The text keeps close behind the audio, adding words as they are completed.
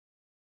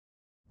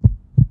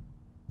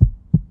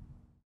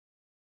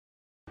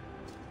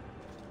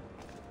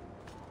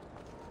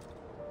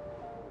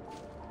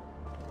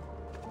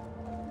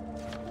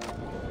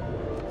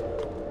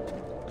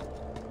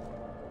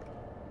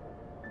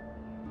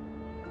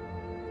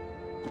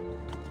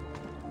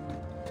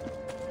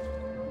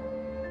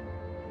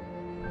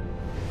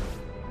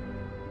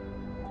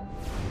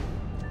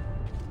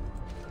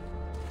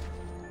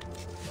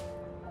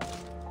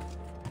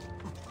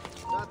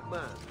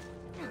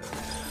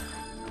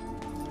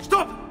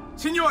Stop!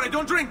 Signore,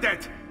 don't drink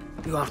that!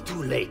 You are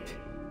too late.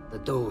 The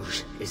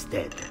Doge is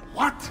dead.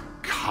 What?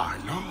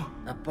 Carlo?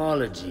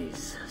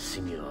 Apologies,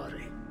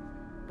 Signore.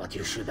 But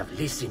you should have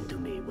listened to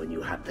me when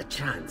you had the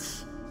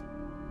chance.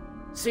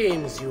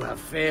 Seems you have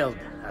failed,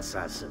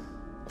 assassin.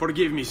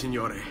 Forgive me,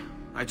 Signore.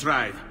 I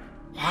tried.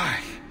 Why?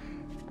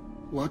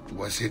 What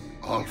was it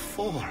all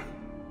for?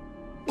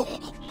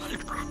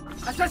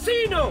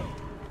 Assassino!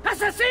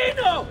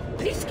 Assassino!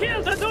 He's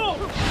killed the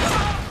Doge!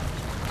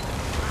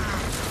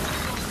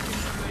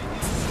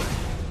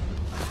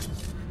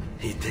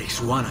 It takes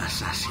one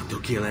assassin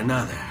to kill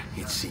another,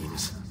 it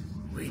seems.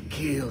 We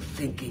kill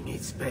thinking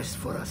it's best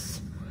for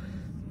us.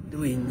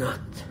 Do we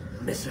not,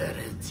 Messer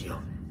Ezio?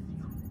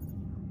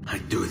 I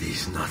do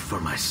this not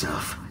for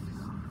myself.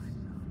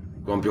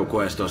 Compio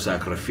questo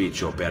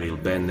sacrificio per il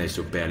bene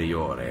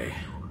superiore.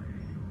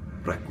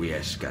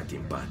 Requiescat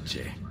in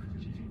pace.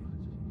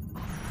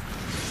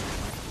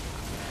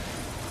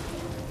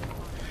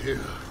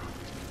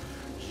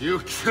 You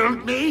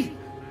killed me?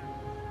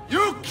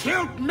 You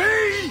killed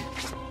me?!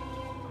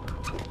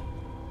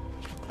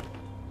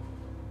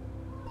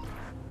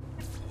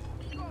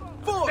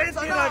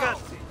 Forza,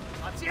 ragazzi!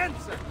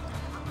 Pazienza!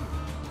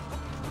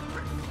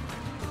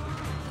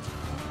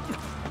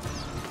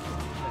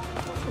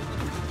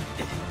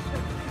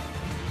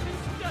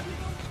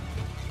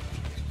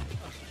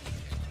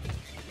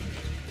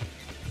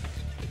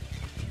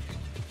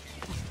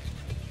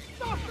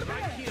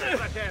 Tranquillo,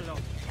 fratello!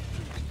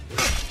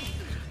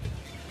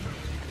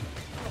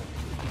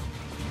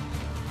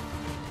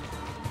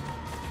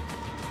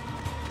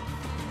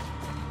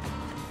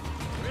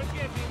 We're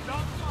getting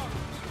done.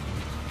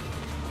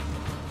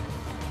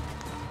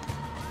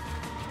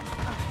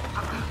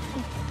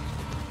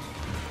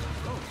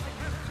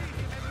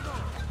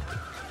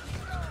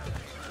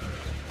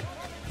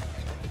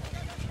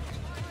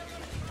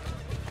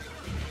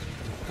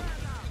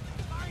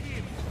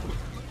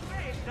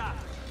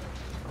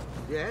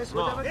 Yes,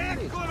 whatever you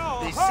need.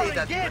 They say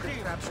that get the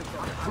him! traps are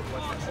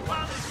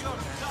Qual is your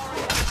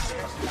story?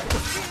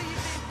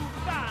 Figli di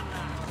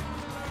puttana!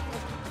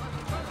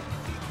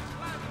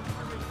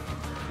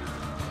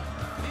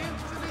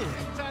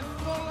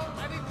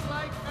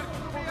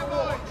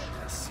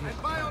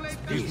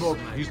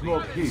 He's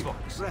not here.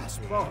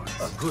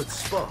 A good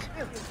spot.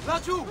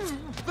 Laggiù!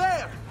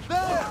 There!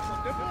 There!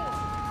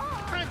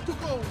 Time to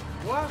go!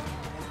 What?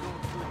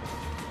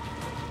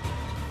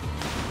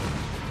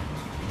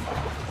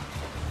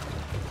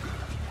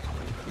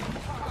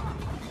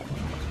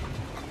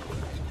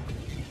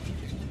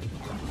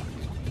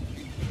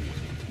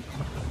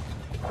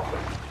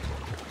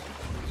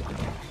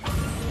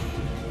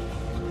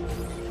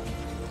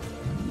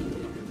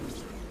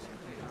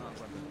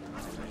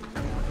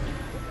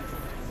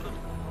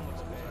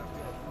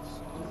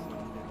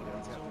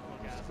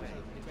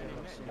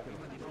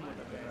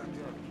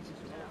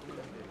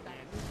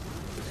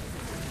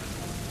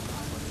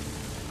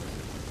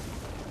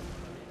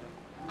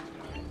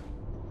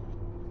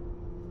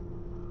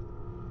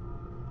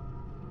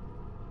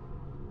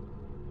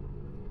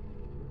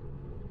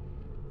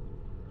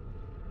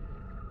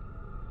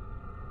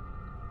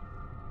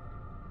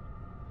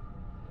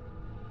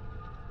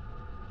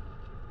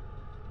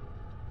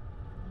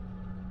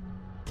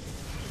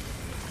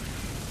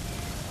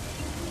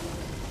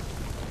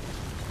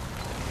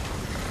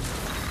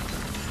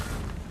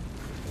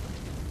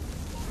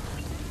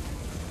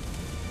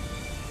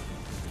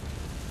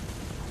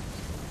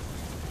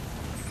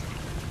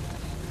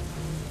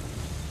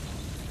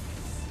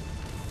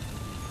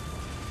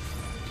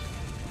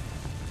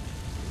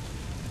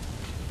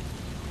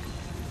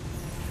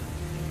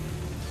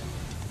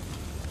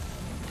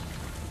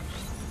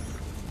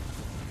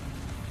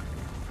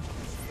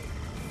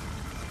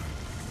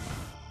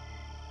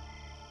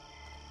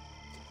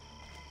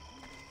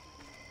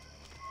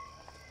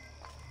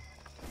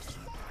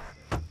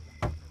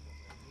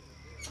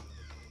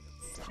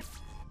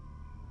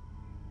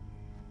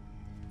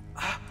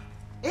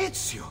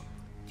 Ezio!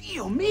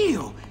 Dio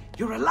mio!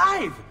 You're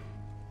alive!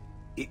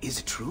 Is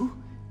it true?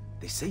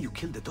 They say you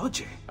killed the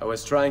Doge. I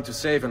was trying to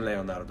save him,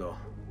 Leonardo.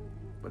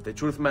 But the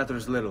truth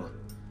matters little.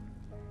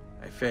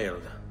 I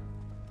failed.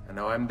 And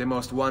now I'm the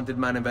most wanted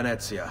man in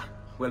Venezia.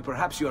 Well,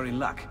 perhaps you are in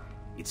luck.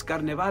 It's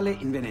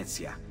Carnevale in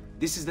Venezia.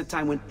 This is the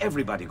time when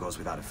everybody goes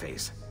without a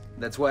face.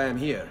 That's why I'm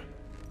here.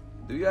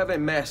 Do you have a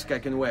mask I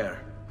can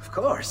wear? Of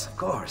course, of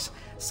course.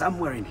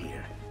 Somewhere in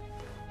here.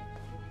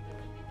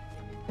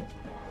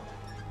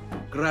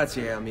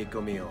 Grazie, amico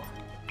mio.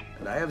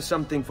 And I have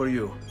something for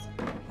you.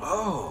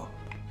 Oh,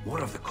 more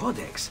of the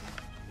Codex.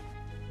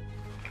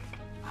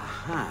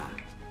 Aha.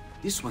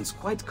 This one's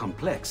quite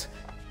complex.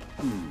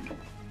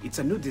 It's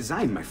a new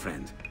design, my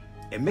friend.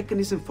 A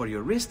mechanism for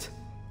your wrist,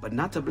 but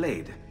not a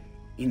blade.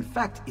 In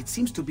fact, it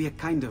seems to be a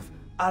kind of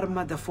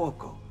arma da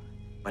fuoco,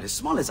 but as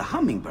small as a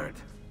hummingbird.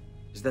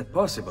 Is that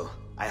possible?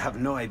 I have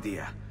no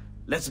idea.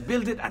 Let's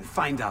build it and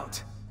find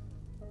out.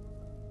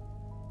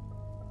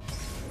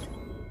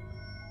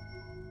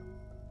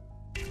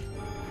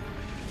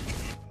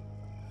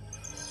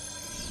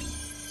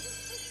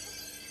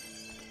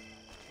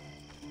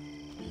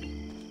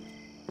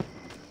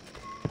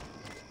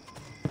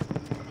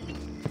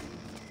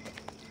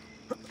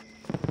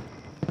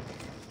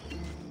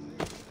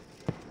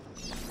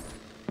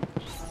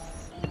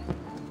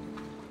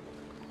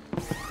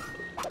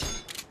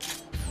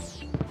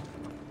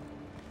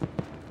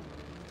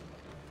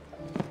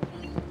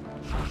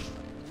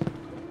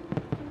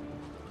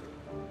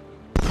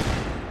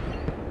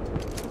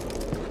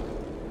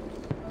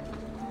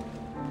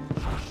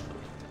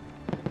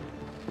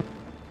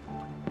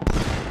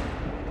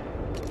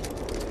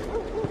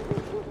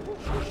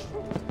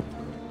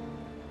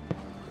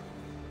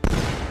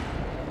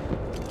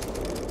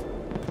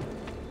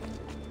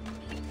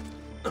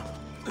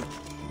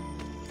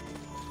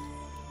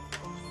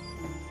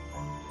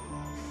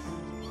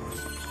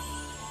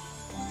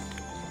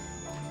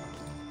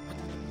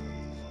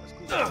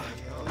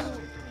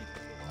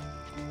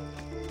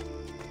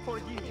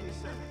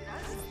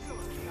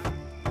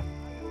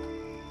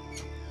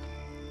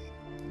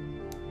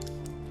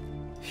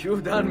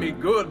 You've done me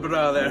good,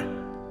 brother.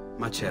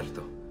 Ma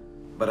certo.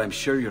 But I'm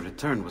sure your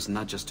return was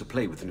not just to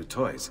play with new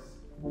toys.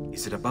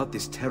 Is it about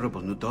this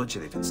terrible new dodge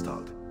they've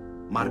installed?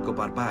 Marco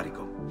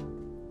Barbarigo?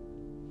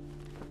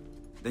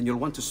 Then you'll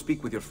want to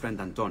speak with your friend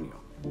Antonio.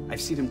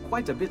 I've seen him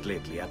quite a bit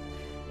lately at...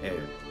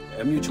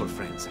 mutual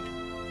friends.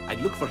 I'd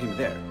look for him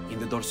there, in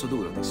the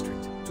Dorsoduro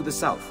district, to the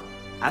south.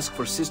 Ask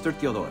for Sister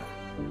Teodora.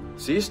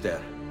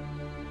 Sister?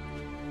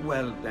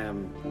 Well,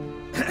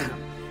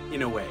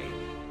 in a way.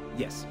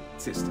 Yes,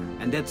 sister.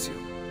 And Ezio,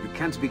 you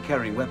can't be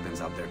carrying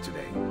weapons out there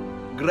today.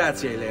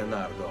 Grazie,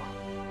 Leonardo.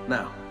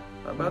 Now,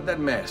 about that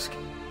mask.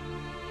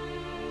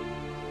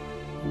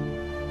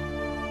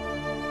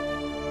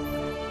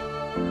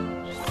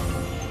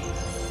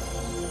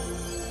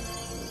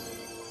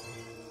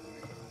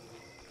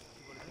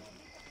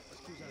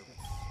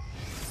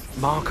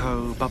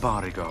 Marco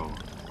Barbarigo.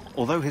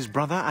 Although his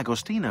brother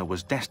Agostino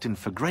was destined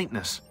for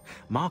greatness,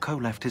 Marco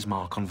left his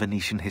mark on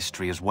Venetian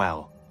history as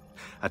well.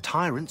 A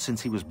tyrant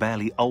since he was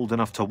barely old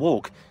enough to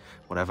walk,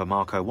 whatever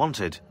Marco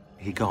wanted,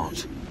 he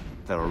got.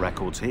 There are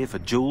records here for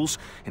jewels,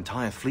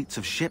 entire fleets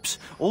of ships,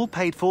 all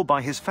paid for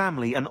by his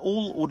family and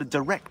all ordered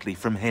directly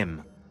from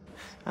him.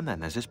 And then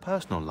there's his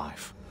personal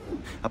life.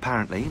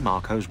 Apparently,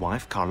 Marco's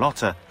wife,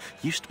 Carlotta,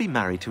 used to be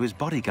married to his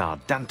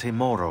bodyguard, Dante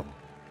Moro.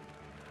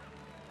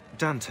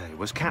 Dante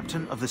was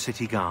captain of the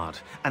city guard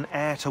and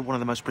heir to one of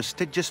the most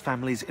prestigious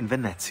families in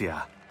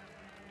Venezia.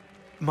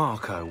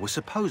 Marco was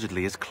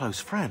supposedly his close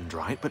friend,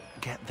 right? But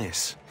get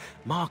this,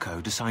 Marco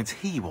decides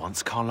he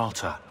wants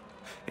Carlotta.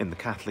 In the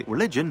Catholic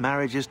religion,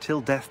 marriage is till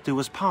death do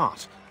us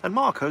part, and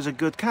Marco's a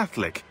good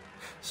Catholic.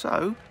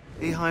 So,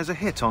 he hires a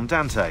hit on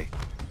Dante.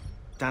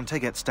 Dante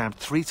gets stabbed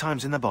 3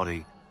 times in the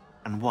body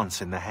and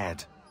once in the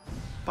head.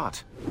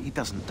 But he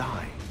doesn't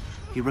die.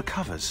 He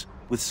recovers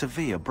with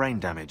severe brain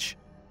damage.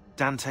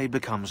 Dante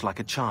becomes like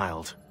a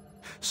child.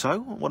 So,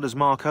 what does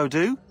Marco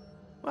do?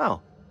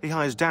 Well, he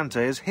hires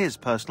Dante as his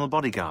personal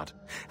bodyguard,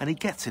 and he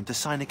gets him to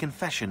sign a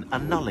confession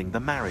annulling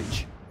the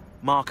marriage.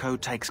 Marco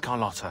takes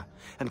Carlotta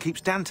and keeps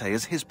Dante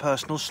as his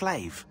personal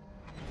slave.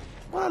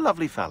 What a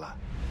lovely fella.